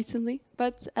recently,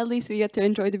 but at least we get to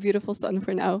enjoy the beautiful sun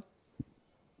for now.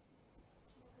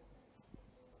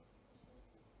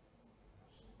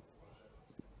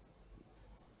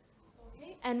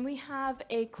 and we have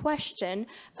a question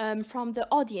from the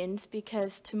audience,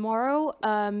 because tomorrow,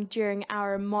 during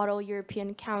our Model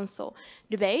European Council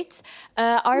debates,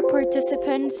 our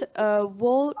participants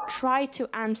will try to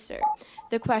answer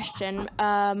the question,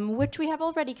 which we have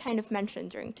already kind of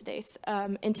mentioned during today's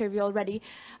interview already.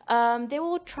 They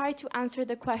will try to answer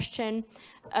the question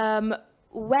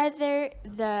whether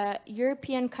the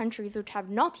European countries which have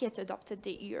not yet adopted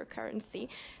the EU currency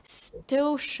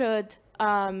still should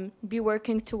be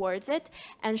working towards it,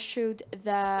 and should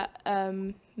the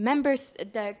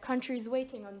the countries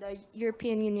waiting on the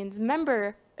European Union's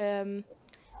member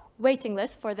waiting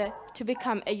list to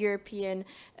become a European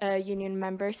Union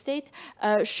member state,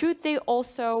 should they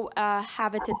also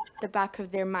have it at the back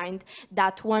of their mind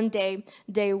that one day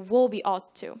they will be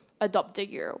ought to adopt the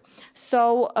euro.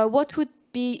 So what would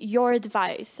be your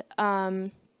advice,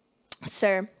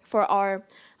 sir, for our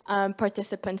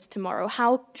participants tomorrow?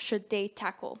 How should they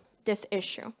tackle this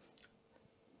issue?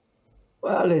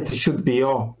 Well, it should be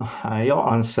your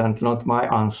answer and not my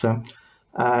answer.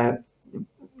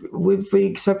 With the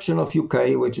exception of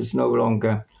UK, which is no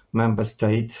longer member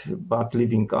state, but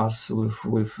leaving us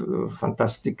with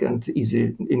fantastic and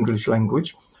easy English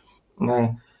language,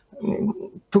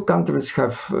 two countries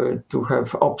have to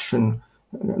have option.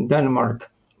 Denmark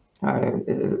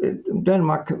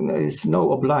is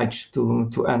not obliged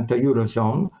to enter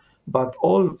Eurozone, but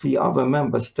all the other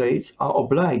member states are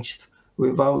obliged,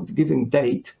 without giving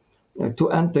date, to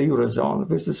enter Eurozone.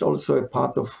 This is also a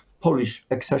part of Polish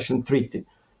accession treaty.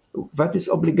 That is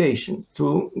obligation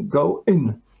to go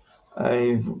in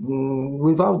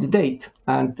without date.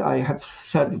 And I have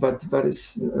said that there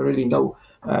is really no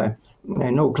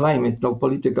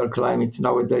political climate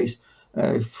nowadays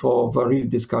for the real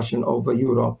discussion over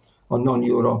euro or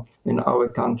non-euro in our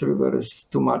country. There is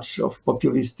too much of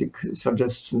populistic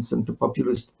suggestions and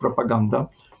populist propaganda.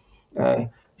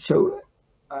 So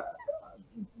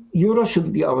euro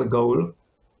should be our goal.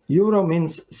 Euro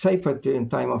means safety in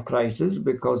time of crisis,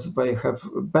 because they are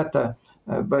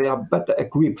better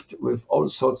equipped with all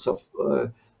sorts of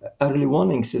early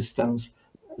warning systems,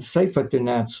 safety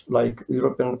nets like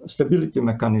European Stability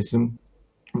Mechanism.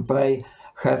 They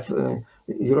have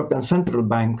European Central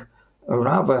Bank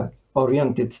rather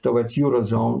oriented towards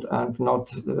Eurozone and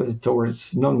not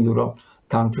towards non-Euro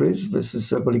countries. This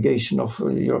is obligation of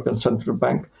European Central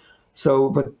Bank. So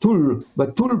the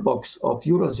toolbox of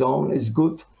Eurozone is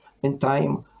good in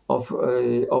time of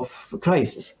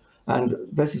crisis. And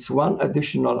this is one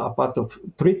additional part of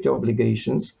treaty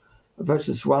obligations. This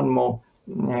is one more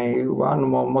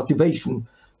motivation,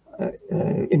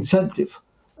 incentive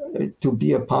to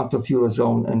be a part of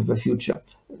Eurozone in the future.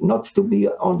 Not to be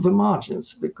on the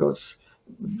margins, because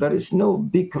there is no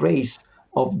big race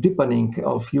of deepening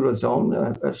of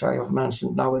Eurozone, as I have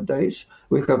mentioned nowadays.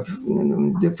 We have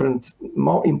different,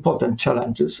 more important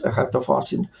challenges ahead of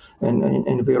us in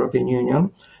the European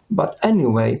Union. But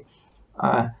anyway,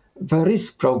 there is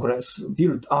progress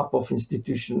built up of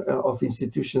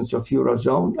institutions of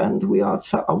Eurozone, and we are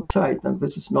outside, and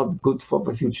this is not good for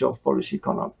the future of Polish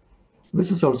economy.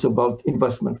 This is also about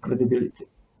investment credibility.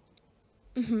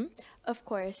 Mm-hmm. Of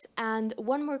course. And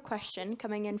one more question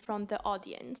coming in from the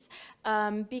audience,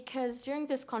 because during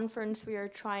this conference we are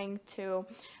trying to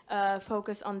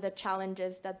focus on the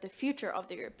challenges that the future of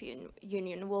the European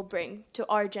Union will bring to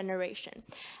our generation.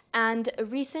 And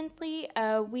recently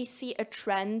we see a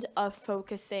trend of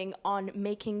focusing on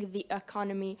making the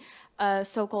economy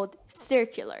so-called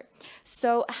circular.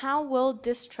 So how will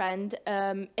this trend,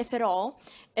 if at all,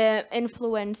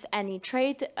 influence any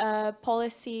trade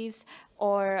policies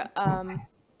or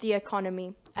the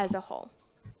economy as a whole?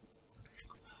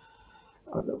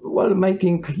 Well,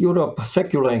 making Europe a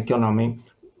secular economy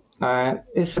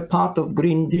is a part of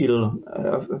Green Deal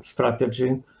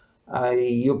strategy.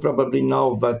 You probably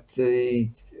know that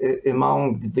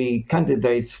among the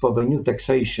candidates for the new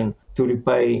taxation to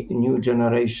repay new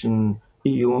generation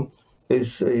EU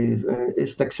is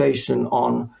taxation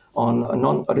on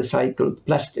non-recycled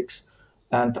plastics.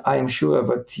 And I am sure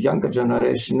that younger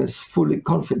generation is fully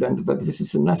confident that this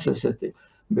is a necessity,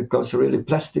 because really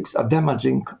plastics are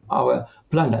damaging our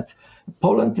planet.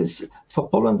 For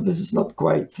Poland, this is not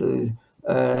quite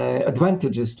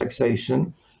advantageous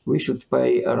taxation. We should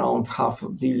pay around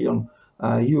 €500 million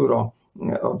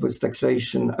of this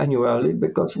taxation annually,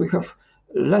 because we have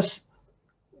less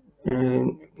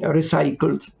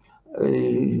recycled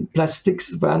plastics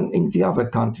than in the other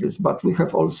countries. But we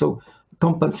have also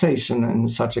compensation in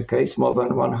such a case, more than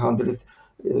 €100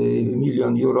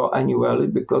 million annually,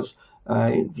 because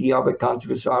the other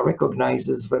countries are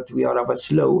recognizes that we are rather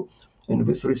slow in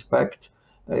this respect.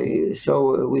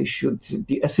 So we should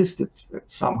be assisted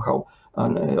somehow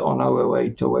on our way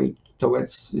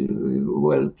towards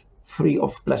world free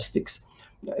of plastics.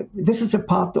 This is a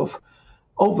part of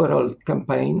overall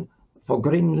campaign for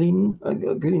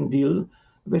Green Deal.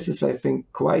 This is, I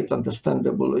think, quite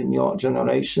understandable in your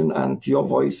generation, and your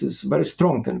voice is very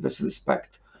strong in this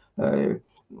respect. And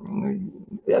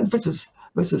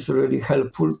this is really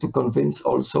helpful to convince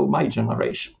also my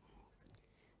generation.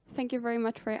 Thank you very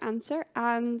much for your answer.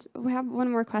 And we have one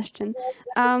more question.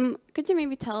 Could you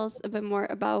maybe tell us a bit more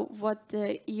about what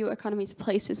the EU economy's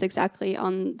place is exactly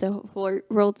on the whole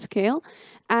world scale,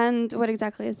 and what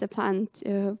exactly is the plan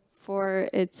for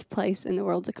its place in the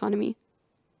world's economy?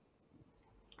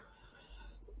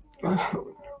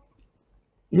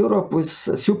 Europe was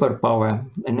a superpower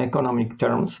in economic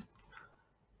terms.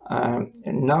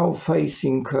 Now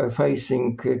facing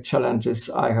challenges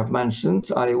I have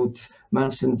mentioned, I would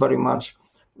mention very much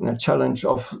the challenge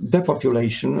of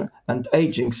depopulation and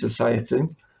aging society.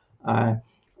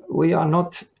 We are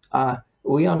not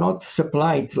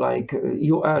supplied like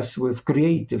US with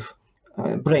creative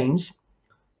brains.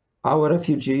 Our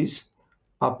refugees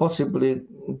are possibly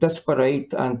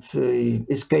desperate and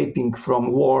escaping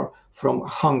from war, from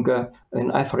hunger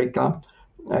in Africa.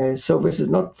 So this is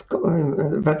not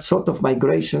that sort of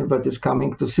migration that is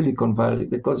coming to Silicon Valley,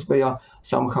 because they are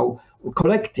somehow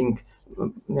collecting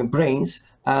brains,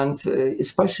 and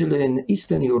especially in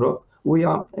Eastern Europe, we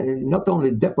are not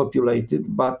only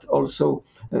depopulated, but also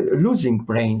losing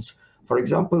brains. For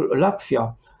example,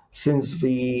 Latvia, since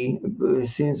they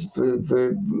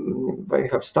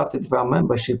have started their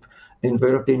membership in the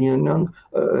European Union,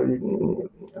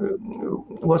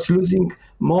 was losing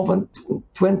more than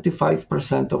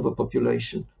 25% of the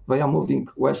population. They are moving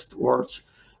westwards.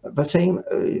 The same,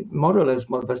 more or less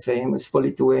the same is for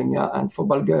Lithuania and for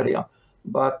Bulgaria.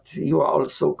 But you are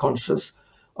also conscious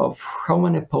of how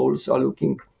many Poles are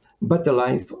looking better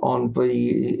life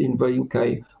in the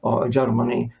UK or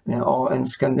Germany or in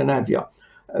Scandinavia.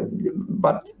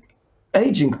 But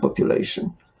aging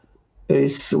population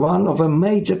is one of the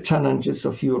major challenges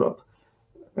of Europe.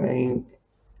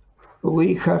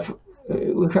 We have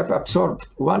absorbed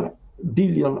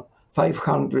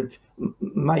 1,500,000,000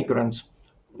 migrants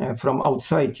from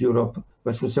outside Europe.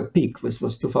 This was a peak. This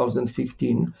was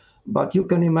 2015. But you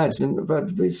can imagine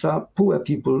that these are poor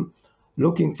people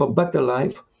looking for better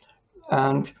life,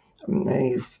 and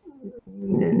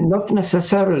not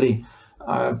necessarily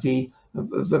the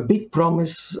big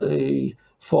promise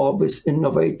for this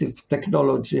innovative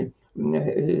technology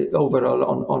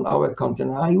overall on our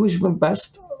continent. I wish them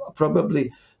best.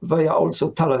 Probably they are also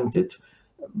talented,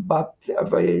 but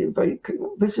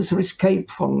this is escape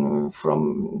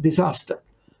from disaster,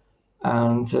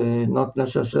 and not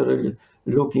necessarily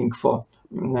looking for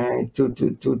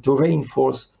to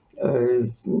reinforce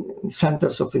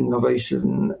centers of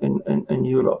innovation in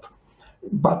Europe.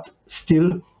 But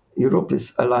still, Europe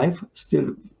is alive,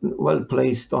 still well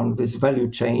placed on this value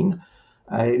chain,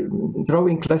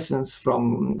 drawing lessons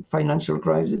from financial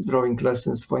crisis, drawing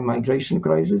lessons from migration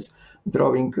crisis,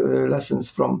 drawing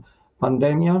lessons from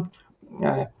pandemic.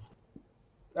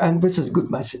 And this is a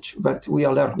good message that we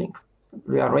are learning.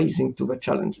 We are raising to the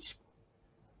challenges.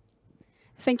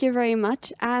 Thank you very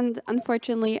much. And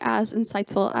unfortunately, as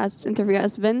insightful as this interview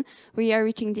has been, we are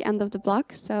reaching the end of the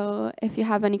block. So if you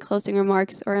have any closing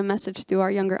remarks or a message to our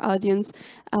younger audience,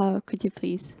 could you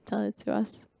please tell it to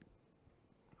us?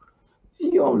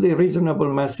 The only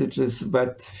reasonable message is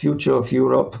that future of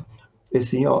Europe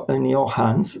is in your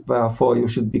hands. Therefore, you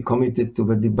should be committed to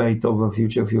the debate over the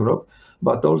future of Europe,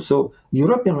 but also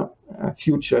European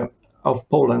future of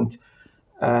Poland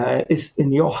is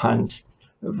in your hands.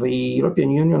 The European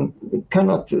Union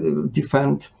cannot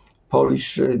defend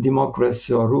Polish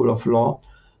democracy or rule of law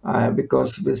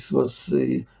because this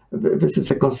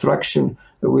is a construction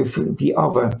with the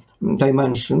other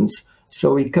dimensions.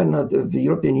 So we cannot. The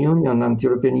European Union and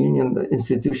European Union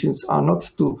institutions are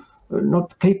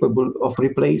not capable of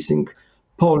replacing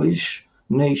Polish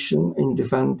nation in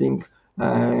defending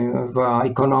the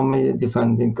economy,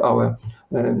 defending our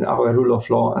rule of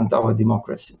law and our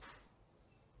democracy.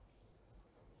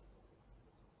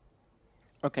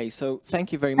 Okay, so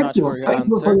thank you very much for your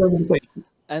answer.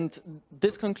 And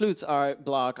this concludes our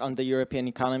blog on the European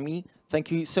economy. Thank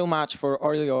you so much for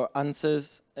all your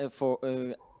answers.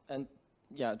 And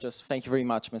yeah, just thank you very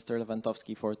much, Mr.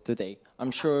 Lewandowski, for today.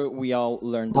 I'm sure we all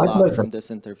learned a lot from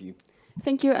this interview.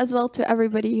 Thank you as well to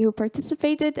everybody who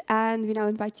participated, and we now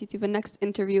invite you to the next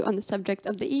interview on the subject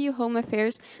of the EU Home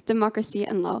Affairs, Democracy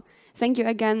and Law. Thank you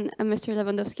again, Mr.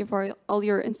 Lewandowski, for all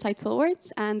your insightful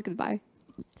words, and goodbye.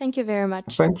 Thank you very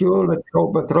much. Thank you. Let's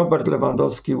hope that Robert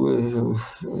Lewandowski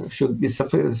should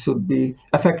be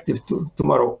effective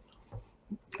tomorrow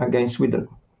against Sweden.